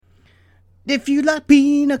If you like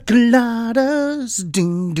pina coladas,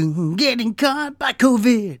 getting caught by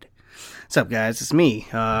COVID. What's up, guys? It's me,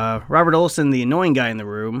 Robert Olson, the annoying guy in the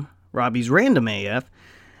room, Robbie's Random AF,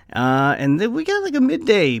 and then we got like a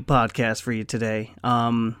midday podcast for you today.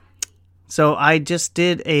 So I just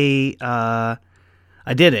did I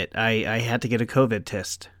had to get a COVID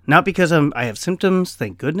test. Not because I have symptoms,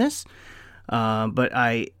 thank goodness, but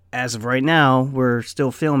as of right now, we're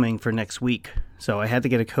still filming for next week. So I had to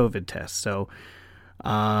get a COVID test. So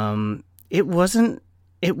it wasn't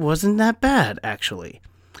that bad, actually.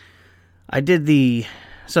 I did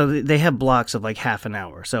so they have blocks of like half an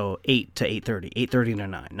hour. So 8 to 8:30, 8:30 to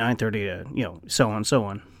 9, 9:30 to, so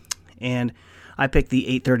on. And I picked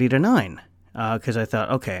the 8:30 to 9 because I thought,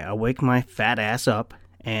 okay, I'll wake my fat ass up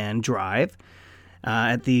and drive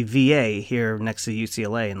at the VA here next to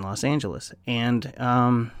UCLA in Los Angeles. And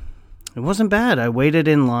it wasn't bad. I waited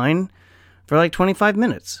in line for like 25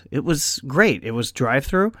 minutes. It was great. It was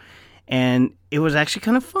drive-through, and it was actually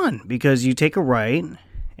kind of fun because you take a right,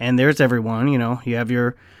 and there's everyone. You have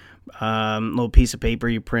your little piece of paper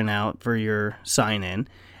you print out for your sign-in,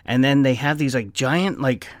 and then they have these like giant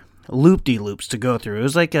like loop-de-loops to go through. It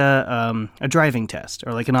was like a driving test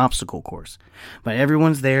or like an obstacle course, but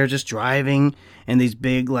everyone's there just driving in these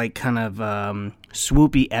big like kind of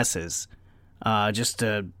swoopy S's, just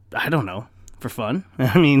to, I don't know, for fun.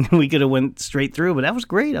 I mean, we could have went straight through, but that was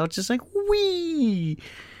great. I was just like, wee.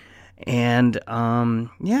 And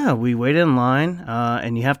we waited in line,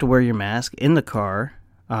 and you have to wear your mask in the car,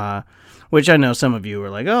 which I know some of you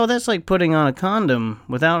are like, oh, that's like putting on a condom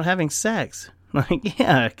without having sex. Like,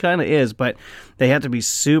 yeah, it kind of is, but they have to be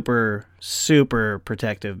super, super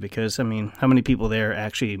protective because, I mean, how many people there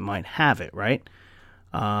actually might have it, right?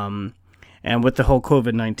 And with the whole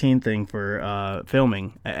COVID-19 thing for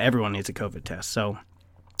filming, everyone needs a COVID test. So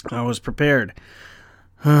I was prepared.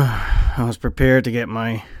 I was prepared to get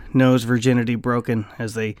my nose virginity broken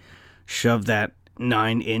as they shoved that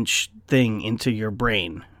 9-inch thing into your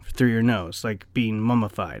brain through your nose, like being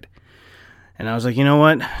mummified. And I was like, you know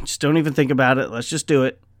what? Just don't even think about it. Let's just do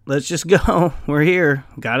it. Let's just go. We're here.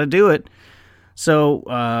 Got to do it.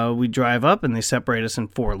 So we drive up, and they separate us in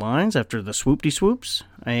 4 lines after the swoop-de-swoops.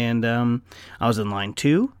 And I was in line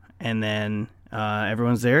 2, and then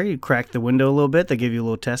everyone's there. You crack the window a little bit. They give you a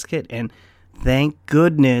little test kit, and thank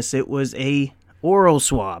goodness it was a oral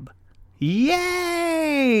swab.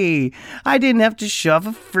 Yay! I didn't have to shove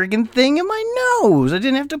a friggin' thing in my nose. I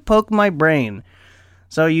didn't have to poke my brain.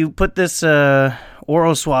 So you put this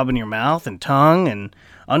oral swab in your mouth and tongue and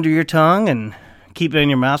under your tongue and keep it in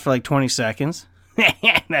your mouth for like 20 seconds.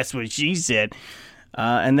 That's what she said.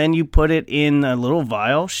 And then you put it in a little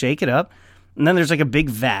vial, shake it up, and then there's like a big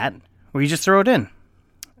vat where you just throw it in.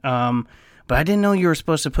 But I didn't know you were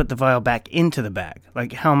supposed to put the vial back into the bag.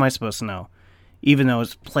 Like, how am I supposed to know? Even though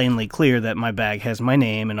it's plainly clear that my bag has my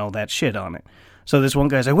name and all that shit on it. So this one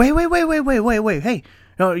guy's like, wait, hey,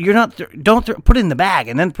 no, you're not, put it in the bag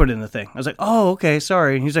and then put it in the thing. I was like, oh, okay,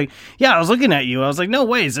 sorry. And he's like, yeah, I was looking at you. I was like, no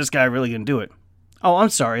way is this guy really going to do it. Oh, I'm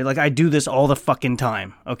sorry. Like, I do this all the fucking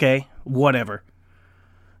time. Okay? Whatever.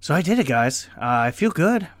 So I did it, guys. I feel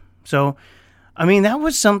good. So, I mean, that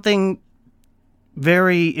was something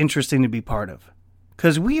very interesting to be part of.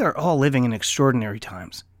 Because we are all living in extraordinary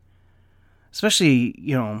times. Especially,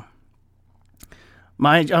 I'm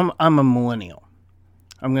a millennial.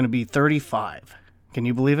 I'm going to be 35. Can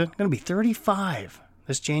you believe it? I'm going to be 35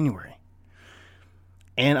 this January.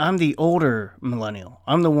 And I'm the older millennial.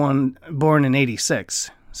 I'm the one born in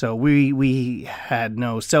 86. So we had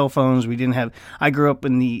no cell phones. We didn't have... I grew up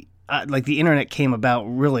in the internet came about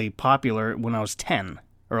really popular when I was 10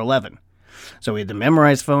 or 11. So we had to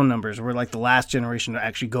memorize phone numbers. We're like the last generation to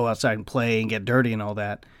actually go outside and play and get dirty and all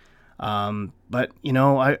that. But,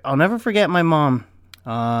 I'll never forget my mom.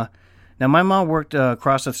 Now, my mom worked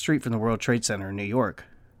across the street from the World Trade Center in New York.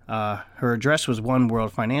 Her address was One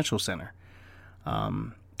World Financial Center.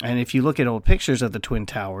 And if you look at old pictures of the Twin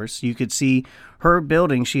Towers, you could see her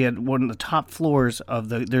building. She had one of the top floors of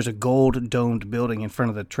there's a gold domed building in front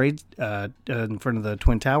of the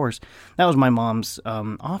Twin Towers. That was my mom's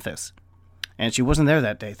office. And she wasn't there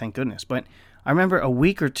that day, thank goodness. But I remember a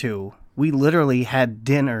week or two, we literally had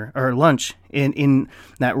dinner or lunch in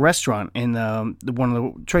that restaurant in one of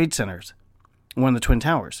the trade centers, one of the Twin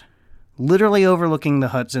Towers, literally overlooking the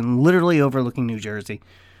Hudson, literally overlooking New Jersey.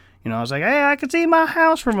 I was like, hey, I could see my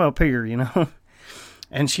house from up here,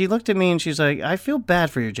 And she looked at me and she's like, I feel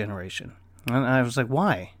bad for your generation. And I was like,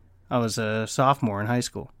 why? I was a sophomore in high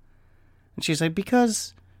school. And she's like,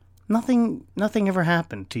 because nothing ever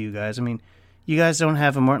happened to you guys. I mean, you guys don't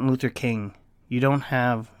have a Martin Luther King. You don't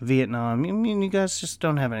have Vietnam. I mean, you guys just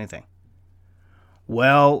don't have anything.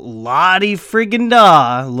 Well, lottie friggin'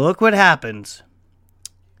 da, look what happens.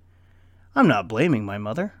 I'm not blaming my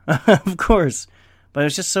mother, of course, but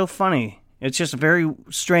it's just so funny. It's just very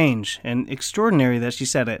strange and extraordinary that she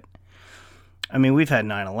said it. I mean, we've had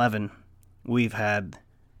 9/11. We've had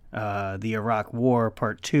the Iraq War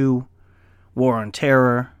Part 2, War on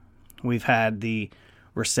Terror. We've had the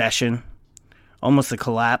recession, almost the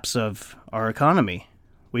collapse of our economy.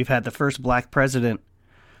 We've had the first black president.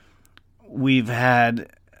 We've had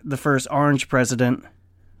the first orange president.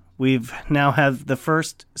 We've now have the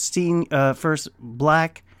first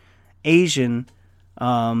black Asian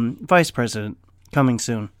vice president coming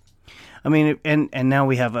soon. I mean, and now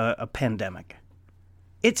we have a pandemic.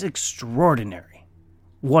 It's extraordinary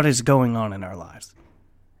what is going on in our lives.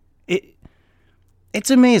 It's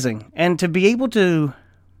amazing. And to be able to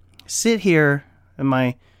sit here in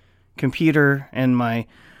my computer and my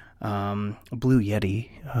Blue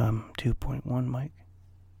Yeti 2.1 mic,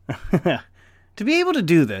 to be able to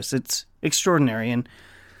do this, it's extraordinary. And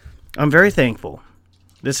I'm very thankful.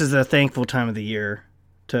 This is a thankful time of the year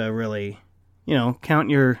to really,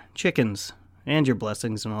 count your chickens and your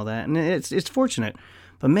blessings and all that. And it's fortunate.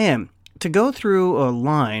 But man, to go through a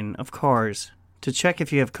line of cars to check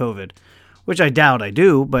if you have COVID, which I doubt I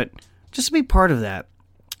do, but just to be part of that,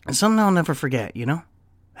 is something I'll never forget,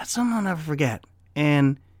 That's something I'll never forget.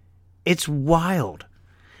 And it's wild.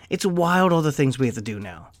 It's wild all the things we have to do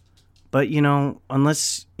now. But,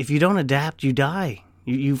 if you don't adapt, you die.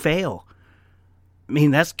 You fail. I mean,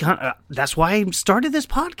 that's why I started this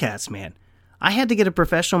podcast, man. I had to get a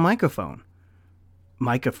professional microphone.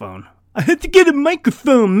 I had to get a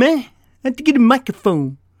microphone, man. I had to get a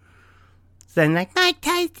microphone. Then Mike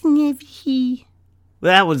Tyson over here.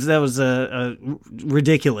 That was a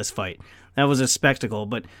ridiculous fight. That was a spectacle.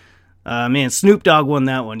 But man, Snoop Dogg won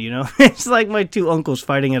that one. It's like my two uncles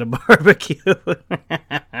fighting at a barbecue. Mike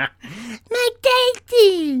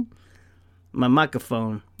Tyson. My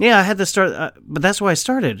microphone. Yeah, I had to start, but that's why I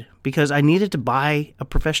started, because I needed to buy a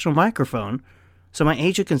professional microphone so my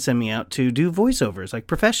agent can send me out to do voiceovers, like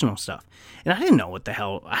professional stuff. And I didn't know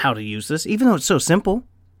how to use this, even though it's so simple.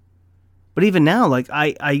 But even now, like,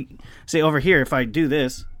 I say over here, if I do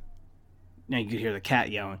this, now you can hear the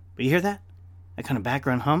cat yelling. But you hear that? That kind of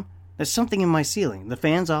background hum? There's something in my ceiling. The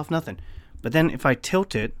fan's off, nothing. But then if I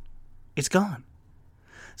tilt it, it's gone.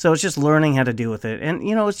 So it's just learning how to deal with it. And,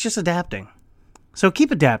 it's just adapting. So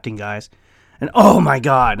keep adapting, guys. And oh my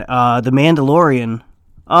God, The Mandalorian.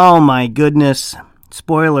 Oh my goodness.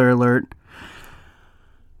 Spoiler alert.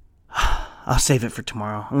 I'll save it for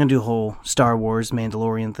tomorrow. I'm going to do a whole Star Wars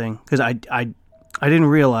Mandalorian thing. Because I didn't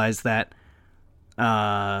realize that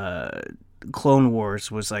Clone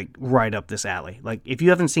Wars was like right up this alley. Like, if you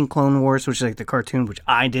haven't seen Clone Wars, which is like the cartoon, which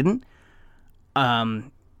I didn't,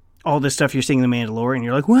 all this stuff you're seeing in The Mandalorian,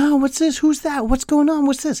 you're like, wow, what's this? Who's that? What's going on?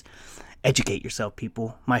 What's this? Educate yourself,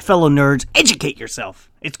 people. My fellow nerds, educate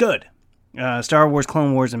yourself. It's good. Star Wars,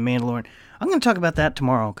 Clone Wars, and Mandalorian. I'm going to talk about that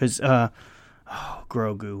tomorrow, because,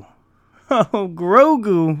 Grogu. Oh,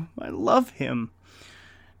 Grogu. I love him.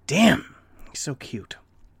 Damn. He's so cute.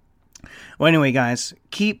 Well, anyway, guys,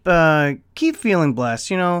 keep feeling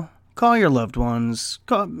blessed, Call your loved ones.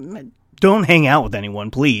 Don't hang out with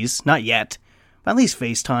anyone, please. Not yet. But at least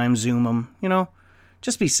FaceTime, Zoom them,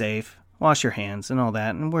 Just be safe. Wash your hands and all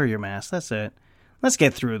that, and wear your mask. That's it. Let's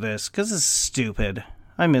get through this, because this is stupid.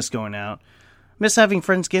 I miss going out. Miss having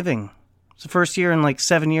Friendsgiving. It's the first year in like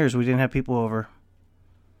 7 years we didn't have people over.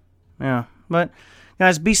 Yeah, but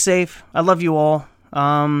guys, be safe. I love you all.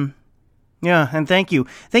 Yeah, and thank you.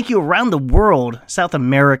 Thank you around the world. South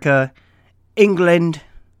America, England,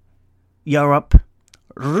 Europe,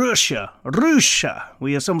 Russia.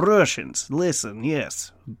 We have some Russians. Listen,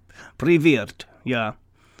 yes. Привет. Yeah.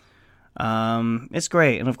 It's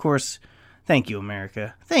great. And of course, thank you,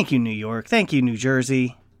 America. Thank you, New York. Thank you, New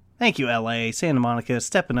Jersey. Thank you, LA, Santa Monica,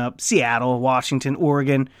 stepping up, Seattle, Washington,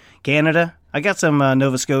 Oregon, Canada. I got some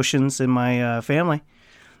Nova Scotians in my family.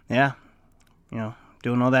 Yeah.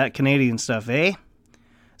 Doing all that Canadian stuff, eh?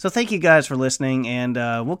 So thank you guys for listening, and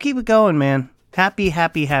we'll keep it going, man. Happy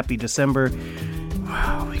December.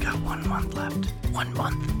 Wow, we got 1 month left. 1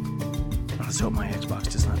 month. Let's hope my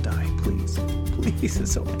Xbox does not die, please. Please,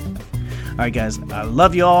 that's all I have. All right, guys, I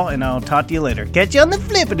love you all, and I'll talk to you later. Catch you on the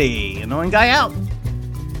flippity. Annoying guy out.